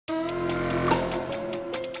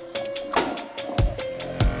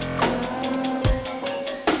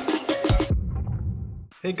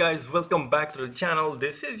Hey guys, welcome back to the channel.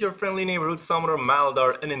 This is your friendly neighborhood summoner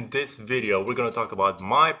Maladar, and in this video we're gonna talk about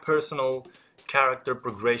my personal character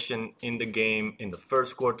progression in the game in the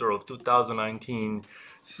first quarter of 2019.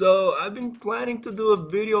 So I've been planning to do a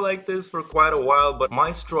video like this for quite a while, but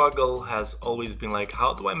my struggle has always been like,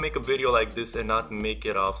 how do I make a video like this and not make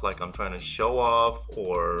it off like I'm trying to show off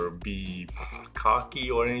or be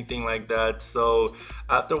cocky or anything like that. So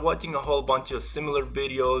after watching a whole bunch of similar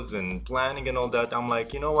videos and planning and all that, I'm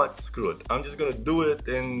like, you know what, screw it, I'm just gonna do it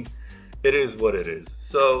and it is what it is.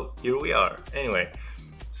 So here we are. Anyway,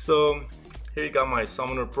 so here you got my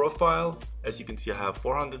summoner profile. As you can see, I have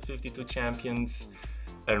 452 champions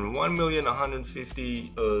and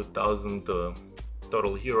 1,150,000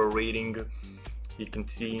 total hero rating. You can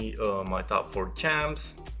see my top 4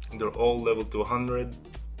 champs. They're all level 200,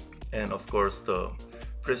 and of course the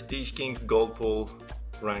Prestige King Gold Pool,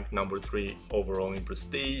 ranked number 3 overall in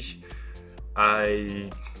Prestige.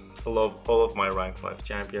 I love all of my rank 5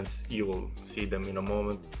 champions. You will see them in a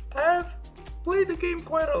moment. I've played the game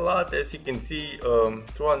quite a lot, as you can see,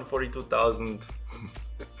 242,000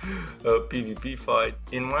 PvP fight.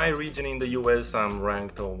 In my region in the US, I'm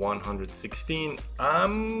ranked 116.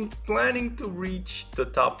 I'm planning to reach the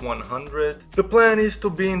top 100. The plan is to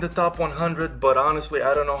be in the top 100, but honestly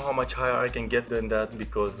I don't know how much higher I can get than that,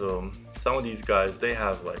 because some of these guys, they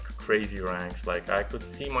have like crazy ranks. Like I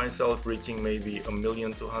could see myself reaching maybe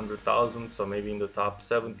 1,200,000, so maybe in the top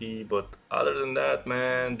 70. But other than that,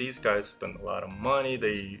 man, these guys spend a lot of money,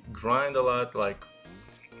 they grind a lot. Like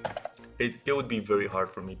it would be very hard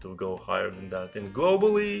for me to go higher than that. And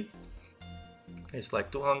globally, it's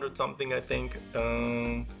like 200 something, I think,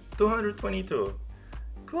 222.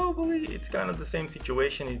 Globally, it's kind of the same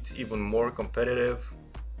situation. It's even more competitive.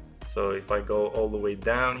 So if I go all the way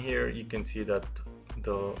down here, you can see that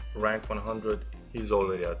the rank 100 is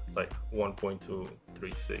already at like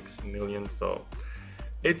 1.236 million. So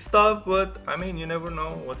it's tough, but I mean, you never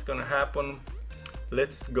know what's gonna happen.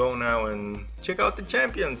 Let's go now and check out the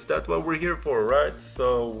champions. That's what we're here for, right?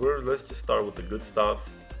 So let's just start with the good stuff,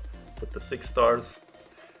 with the 6 stars.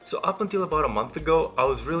 So up until about a month ago, I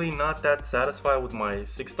was really not that satisfied with my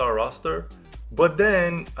 6-star roster, but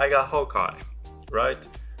then I got Hawkeye, right?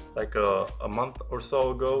 Like a month or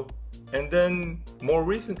so ago. And then more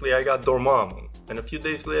recently I got Dormammu, and a few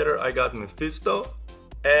days later I got Mephisto,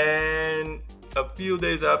 and a few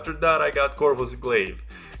days after that I got Corvus Glaive.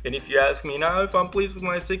 And if you ask me now if I'm pleased with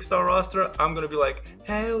my 6-star roster, I'm gonna be like,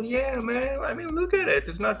 hell yeah, man. I mean, look at it,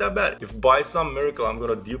 it's not that bad. If by some miracle I'm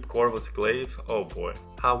gonna dupe Corvus Glaive, oh boy.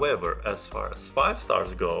 However, as far as 5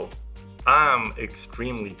 stars go, I'm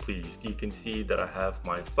extremely pleased. You can see that I have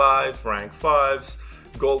my 5 rank 5s,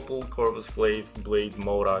 Gold Pool, Corvus Glaive, Blade,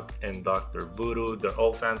 MCoC, and Dr. Voodoo. They're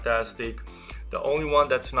all fantastic. The only one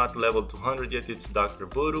that's not level 200 yet is Dr.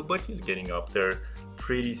 Voodoo, but he's getting up there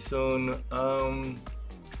pretty soon.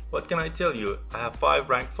 What can I tell you? I have 5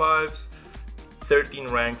 rank 5s, 13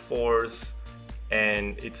 rank 4s,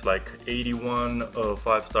 and it's like 81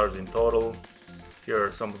 5 stars in total. Here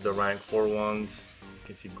are some of the rank 4 ones. You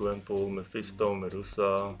can see Gwenpool, Mephisto,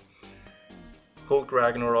 Medusa, Hulk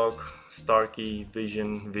Ragnarok, Starkey,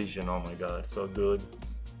 Vision, oh my god, so good.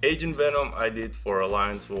 Agent Venom I did for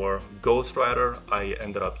Alliance War. Ghost Rider, I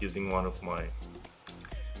ended up using one of my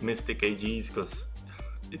Mystic AGs because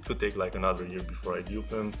it could take like another year before I dupe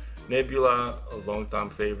him. Nebula, a long time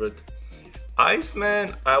favorite.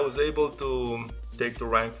 Iceman, I was able to take to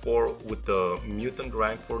rank 4 with the Mutant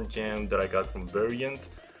rank 4 gem that I got from Variant.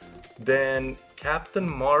 Then Captain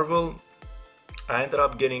Marvel, I ended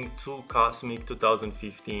up getting 2 Cosmic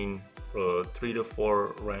 2015 3 to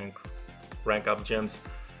 4 rank up gems.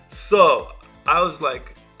 So I was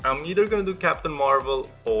like, I'm either gonna do Captain Marvel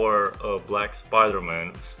or Black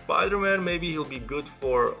Spider-Man. Spider-Man, maybe he'll be good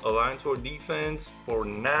for Alliance War defense for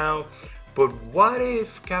now, but what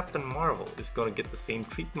if Captain Marvel is gonna get the same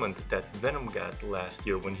treatment that Venom got last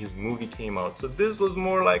year when his movie came out? So this was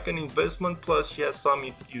more like an investment, plus she has some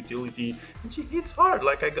utility, and she hits hard.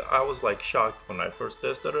 Like I was like shocked when I first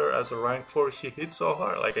tested her as a rank 4, she hit so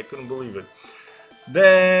hard, like I couldn't believe it.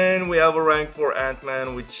 Then we have a rank 4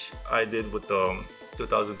 Ant-Man, which I did with the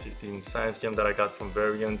 2015 Science Gem that I got from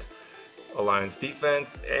Variant Alliance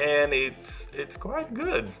Defense, and it's quite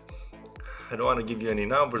good. I don't want to give you any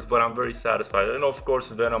numbers, but I'm very satisfied. And of course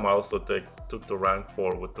Venom, I also took the rank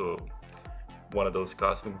 4 with one of those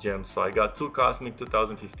Cosmic Gems. So I got 2 Cosmic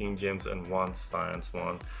 2015 Gems and 1 Science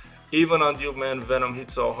one. Even on dupe, man, Venom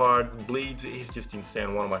hits so hard, bleeds, he's just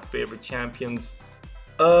insane, one of my favorite champions.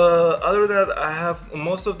 Other than that, I have,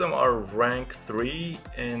 most of them are rank 3,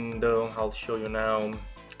 and I'll show you now.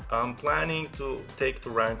 I'm planning to take to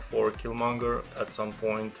rank 4 Killmonger at some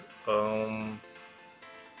point.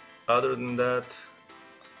 Other than that,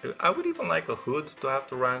 I would even like a Hood to have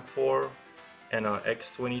to rank 4 and a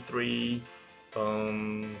X-23.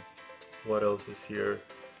 What else is here?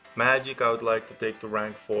 Magic I would like to take to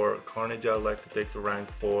rank 4. Carnage I would like to take to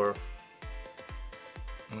rank 4.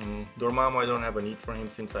 Dormammu I don't have a need for him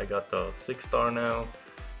since I got the 6-star now.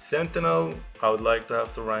 Sentinel I would like to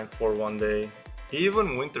have to rank 4 one day.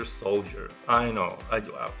 Even Winter Soldier, I know,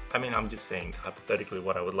 I mean I'm just saying hypothetically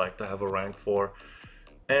what I would like to have a rank 4.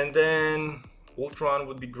 And then Ultron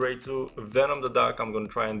would be great too. Venom the Duck I'm gonna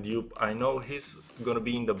try and dupe. I know he's gonna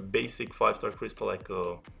be in the basic 5-star crystal like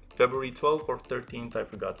February 12th or 13th, I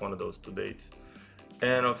forgot one of those 2 dates.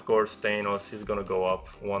 And of course Thanos, he's gonna go up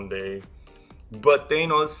one day. But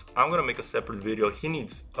Thanos, I'm gonna make a separate video. He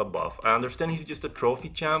needs a buff. I understand he's just a trophy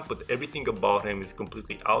champ, but everything about him is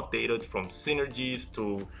completely outdated, from synergies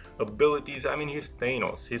to abilities. I mean, he's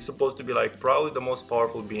Thanos. He's supposed to be like probably the most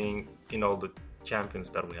powerful being in all the champions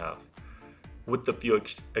that we have, with a few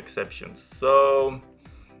exceptions. So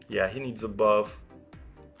yeah, he needs a buff.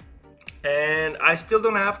 And I still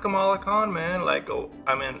don't have Kamala Khan, man. Like, oh,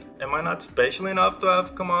 I mean, am I not special enough to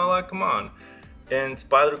have Kamala? Come on. And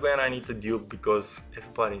Spider-Gwen I need to dupe because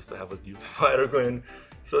everybody needs to have a dupe Spider-Gwen.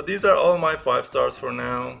 So these are all my 5 stars for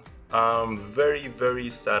now. I'm very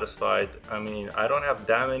satisfied. I mean, I don't have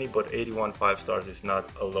that many, but 81 5 stars is not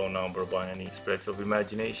a low number by any stretch of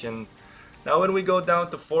imagination. Now when we go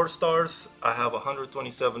down to 4 stars, I have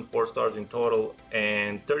 127 4 stars in total,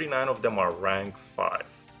 and 39 of them are rank 5.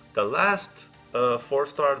 The last 4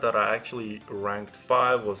 star that I actually ranked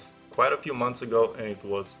 5 was quite a few months ago, and it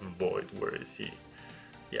was Void. Where is he?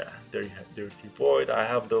 Yeah, there's Void. I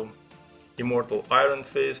have the Immortal Iron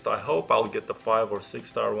Fist. I hope I'll get the 5 or 6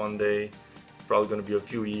 star one day. It's probably gonna be a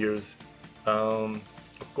few years.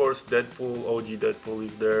 Of course, Deadpool, OG Deadpool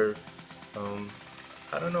is there.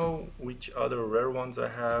 I don't know which other rare ones I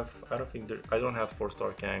have. I don't have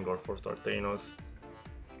 4-star Kang or 4-star Thanos.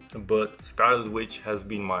 But Scarlet Witch has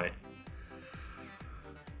been my...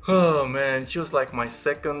 Oh man, she was like my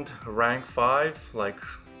second rank 5. Like,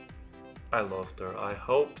 I loved her. I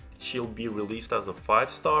hope she'll be released as a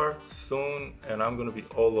 5-star soon, and I'm gonna be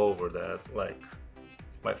all over that. Like,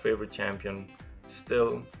 my favorite champion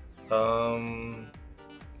still.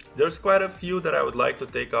 There's quite a few that I would like to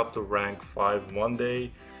take up to rank 5 one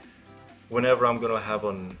day, whenever I'm gonna have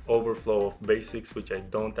an overflow of basics, which I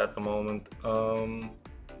don't at the moment.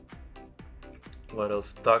 What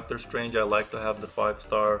else? Doctor Strange, I like to have the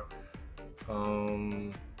 5-star.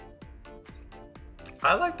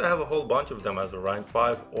 I like to have a whole bunch of them as a rank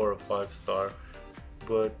 5 or a 5-star,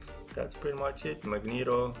 but that's pretty much it.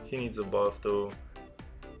 Magneto, he needs a buff too.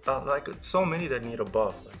 Like, so many that need a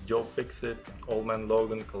buff, like Joe Fixit, Old Man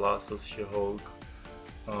Logan, Colossus, She-Hulk.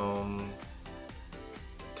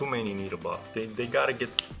 Too many need a buff. They gotta get...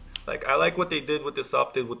 Like, I like what they did with this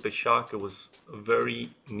update with the shock. It was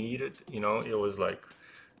very needed, you know. It was like,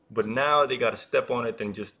 but now they gotta step on it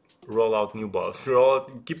and just roll out new buffs.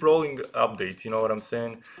 Keep rolling updates, you know what I'm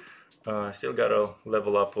saying? Still gotta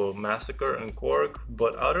level up Massacre and Quark,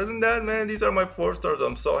 but other than that, man, these are my 4 stars.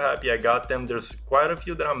 I'm so happy I got them. There's quite a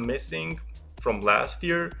few that I'm missing from last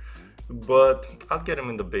year, but I'll get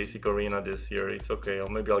them in the basic arena this year. It's okay, or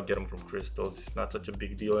maybe I'll get them from crystals. It's not such a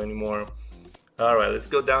big deal anymore. Alright, let's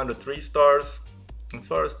go down to 3 stars. As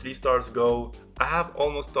far as 3 stars go, I have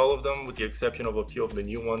almost all of them with the exception of a few of the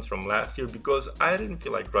new ones from last year, because I didn't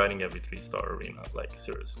feel like grinding every 3-star arena, like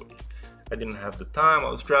seriously. I didn't have the time, I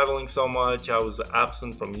was traveling so much, I was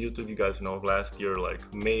absent from YouTube. You guys know last year,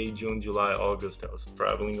 like May, June, July, August, I was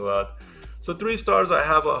traveling a lot. So 3 stars, I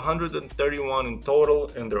have 131 in total,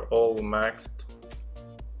 and they're all maxed.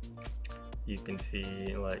 You can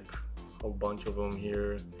see like a whole bunch of them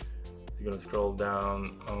here. You're gonna scroll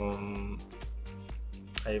down.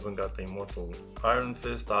 I even got the Immortal Iron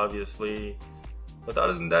Fist, obviously, but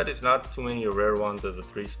other than that, it's not too many rare ones as a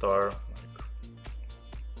 3-star. Like,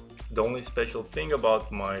 the only special thing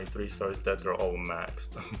about my 3 stars is that they're all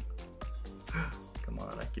maxed. Come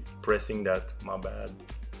on, I keep pressing that, my bad.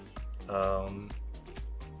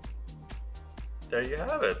 There you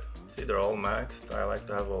have it. See, they're all maxed. I like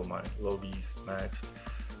to have all my lobies maxed.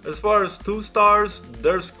 As far as 2 stars,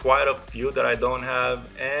 there's quite a few that I don't have,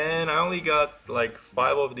 and I only got like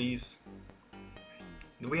 5 of these.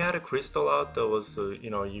 We had a crystal out that was, you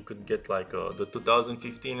know, you could get like the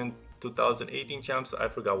 2015 and 2018 champs. I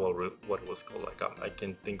forgot what it was called. Like, I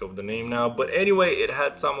can't think of the name now, but anyway, it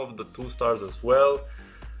had some of the 2 stars as well.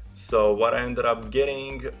 So what I ended up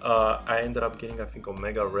getting, I think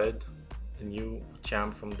Omega Red a new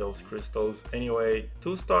champ from those crystals. Anyway,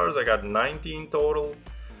 2 stars, I got 19 total.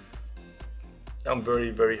 I'm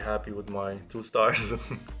very happy with my 2 stars.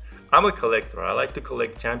 I'm a collector. I like to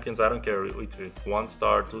collect champions. I don't care if it's 1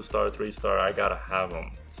 star, 2 star, 3 star, I gotta have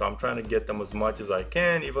them. So I'm trying to get them as much as I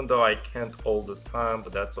can, even though I can't all the time,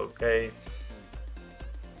 but that's okay.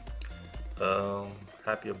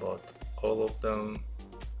 Happy about all of them.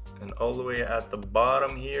 And all the way at the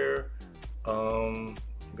bottom here, you're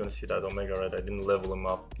gonna see that Omega Red. I didn't level him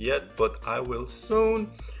up yet, but I will soon.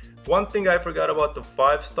 One thing I forgot about the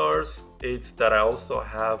 5 stars, it's that I also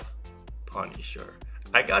have Punisher.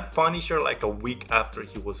 I got Punisher like a week after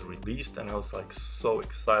he was released, and I was like so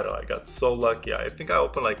excited. I got so lucky. I think I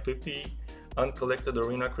opened like 50 uncollected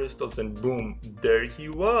arena crystals, and boom, there he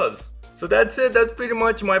was. So that's it. That's pretty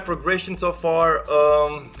much my progression so far.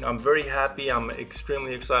 I'm very happy. I'm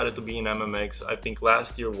extremely excited to be in MMX. I think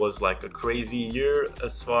last year was like a crazy year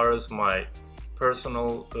as far as my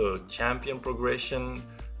personal champion progression.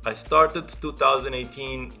 I started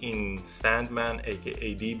 2018 in Sandman,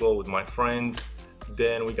 aka Debo, with my friends.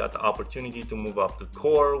 Then we got the opportunity to move up to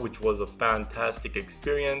Core, which was a fantastic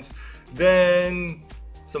experience. Then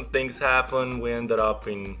some things happened. We ended up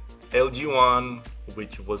in LG1,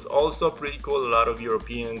 which was also pretty cool. A lot of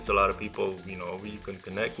Europeans, a lot of people, you know, you can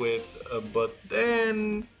connect with. But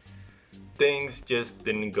then things just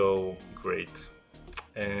didn't go great.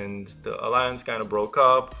 And the alliance kind of broke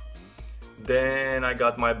up. Then I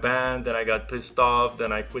got my ban, then I got pissed off,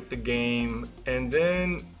 then I quit the game. And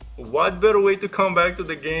then what better way to come back to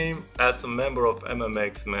the game as a member of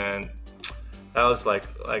MMX, man. That was like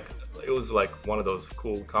it was like one of those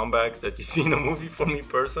cool comebacks that you see in a movie for me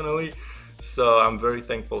personally. So I'm very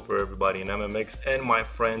thankful for everybody in MMX and my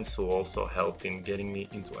friends who also helped in getting me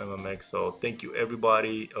into MMX. So thank you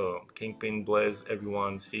everybody, Kingpin, Blaze,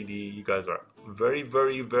 everyone, CD, you guys are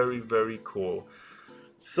very cool.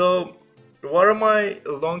 So what are my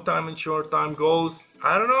long time and short time goals?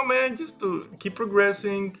 I don't know, man, just to keep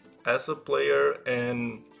progressing as a player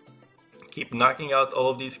and keep knocking out all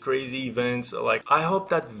of these crazy events. Like, I hope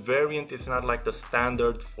that variant is not like the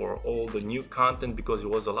standard for all the new content, because it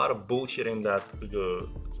was a lot of bullshit in that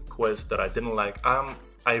quest that I didn't like.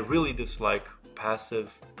 I really dislike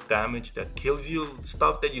passive damage that kills you,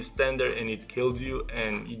 stuff that you stand there and it kills you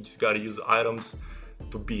and you just gotta use items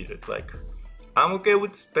to beat it. Like, I'm okay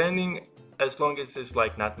with spending as long as it's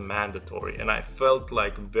like not mandatory, and I felt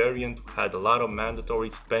like variant had a lot of mandatory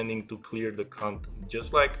spending to clear the content,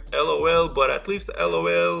 just like LOL. But at least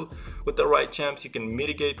LOL with the right champs you can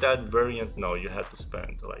mitigate that. Variant, no, you had to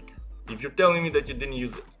spend. Like, if you're telling me that you didn't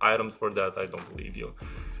use items for that, I don't believe you.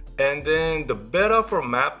 And then the beta for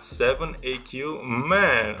map 7 AQ,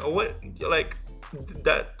 man, what, like,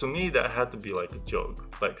 that to me that had to be like a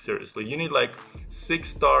joke. Like, seriously, you need like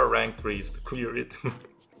 6-star rank 3s to clear it.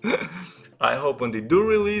 I hope when they do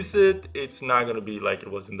release it, it's not gonna be like it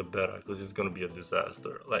was in the beta, because it's gonna be a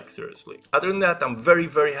disaster, like, seriously. Other than that, I'm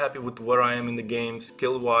very happy with where I am in the game,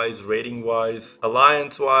 skill-wise, rating-wise,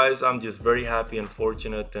 alliance-wise. I'm just very happy and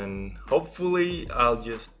fortunate, and hopefully I'll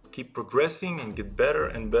just keep progressing and get better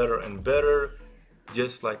and better and better.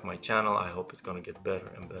 Just like my channel, I hope it's gonna get better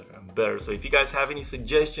and better and better. So if you guys have any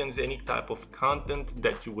suggestions, any type of content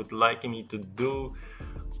that you would like me to do,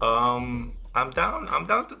 I'm down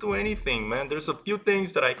to do anything, man. There's a few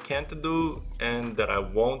things that I can't do and that I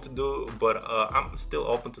won't do, but I'm still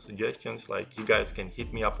open to suggestions. Like, you guys can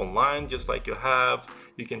hit me up online just like you have.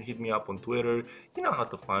 You can hit me up on Twitter. You know how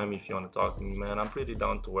to find me if you want to talk to me, man. I'm pretty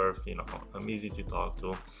down to earth, you know, I'm easy to talk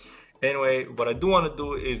to. Anyway, what I do want to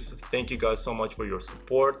do is thank you guys so much for your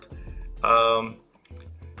support.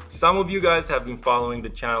 Some of you guys have been following the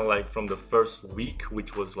channel like from the first week,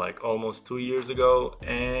 which was like almost 2 years ago,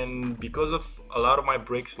 and because of a lot of my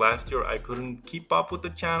breaks last year, I couldn't keep up with the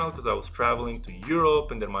channel because I was traveling to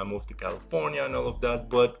Europe and then I moved to California and all of that.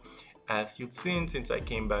 But as you've seen, since I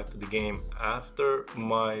came back to the game after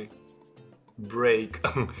my break,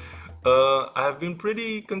 I have been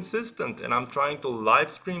pretty consistent and I'm trying to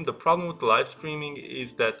live stream. The problem with live streaming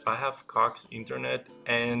is that I have Cox internet,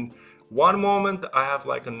 and one moment I have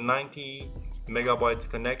like a 90 megabytes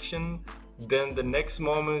connection, then the next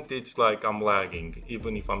moment it's like I'm lagging,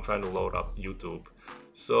 even if I'm trying to load up YouTube.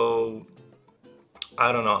 So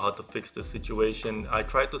I don't know how to fix the situation. I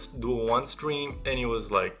tried to do one stream and it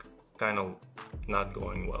was like kind of not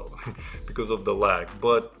going well because of the lag,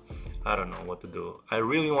 but I don't know what to do. I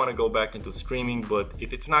really want to go back into streaming, but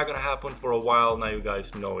if it's not gonna happen for a while, now you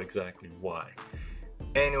guys know exactly why.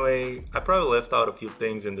 Anyway, I probably left out a few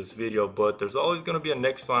things in this video, but there's always gonna be a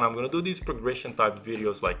next one. I'm gonna do these progression type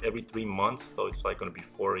videos like every 3 months, so it's like gonna be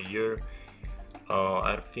 4 a year.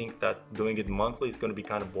 I think that doing it monthly is going to be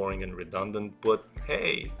kind of boring and redundant, but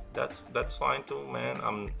hey, that's fine too, man.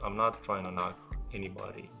 I'm not trying to knock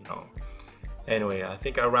anybody, you know. Anyway, I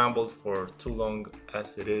think I rambled for too long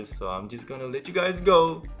as it is, so I'm just gonna let you guys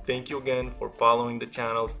go. Thank you again for following the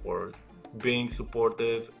channel, for being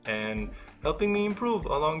supportive and helping me improve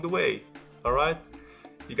along the way. All right,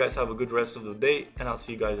 you guys have a good rest of the day, and I'll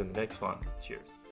see you guys in the next one. Cheers.